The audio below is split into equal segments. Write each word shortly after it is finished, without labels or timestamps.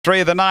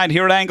3 of the night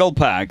here at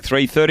Angle-Park.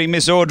 3:30,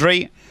 Miss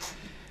Audrey.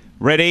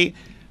 Ready.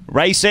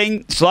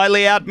 Racing,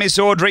 slowly out Miss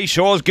Audrey.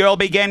 Shaw's Girl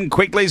began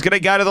quickly. Is going to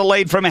go to the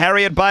lead from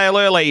Harriet Bale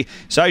early.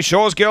 So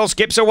Shaw's Girl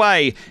skips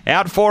away.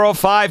 Out 4 or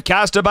 5,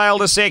 Caster Bale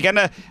to second.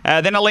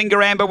 Then a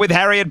Linger Amber with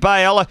Harriet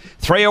Bale.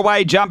 3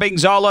 away, Jumping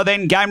Zola.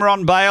 Then Gamer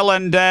on Bale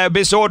and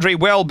Miss Audrey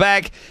well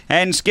back.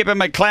 And Skipper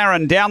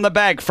McLaren down the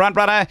back. Front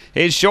runner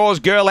is Shaw's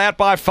Girl out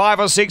by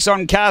 5 or 6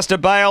 on Caster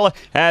Bale.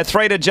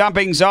 3 to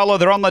Jumping Zola.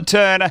 They're on the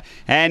turn.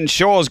 And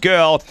Shaw's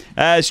Girl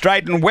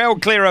straight and well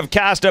clear of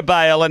Caster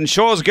Bale. And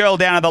Shaw's Girl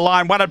down to the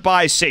line. Won it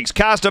by 6.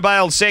 Caster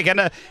Bale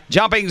second,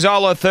 Jumping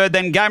Zola third,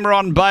 then Gamer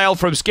on Bale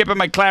from Skipper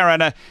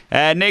McLaren.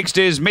 Next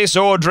is Miss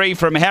Audrey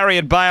from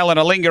Harriet Bale and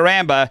a Linger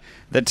Amber.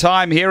 The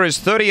time here is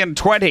 30 and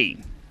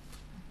 20.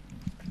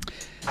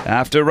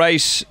 After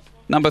race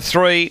number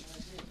 3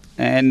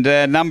 and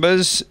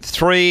numbers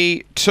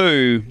 3,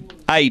 2,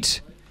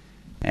 8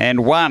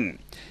 and 1.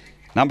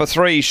 Number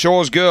 3,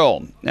 Shaw's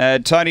Girl.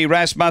 Tony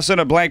Rasmussen,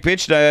 a blank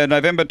pitch,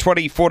 November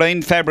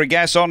 2014,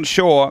 Fabregas on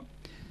shore.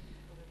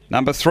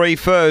 Number 3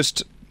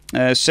 first.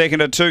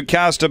 Second at 2,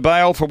 Caster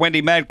Bale for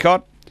Wendy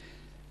Madcott.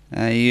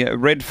 A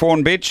Red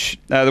Fawn Bitch,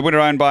 the winner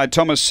owned by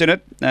Thomas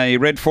Sinnott. A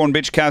Red Fawn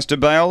Bitch, Caster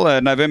Bale,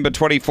 November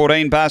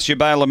 2014, Barcia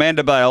Bale,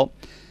 Amanda Bale.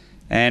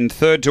 And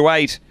third to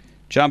 8,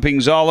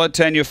 Jumping Zola,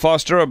 Tanya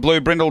Foster, a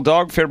Blue Brindle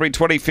Dog, February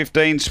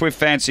 2015, Swift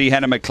Fancy,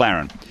 Hannah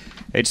McLaren.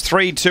 It's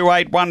 3, 2,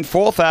 8, 1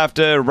 4th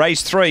after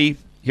race 3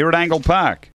 here at Angle-Park.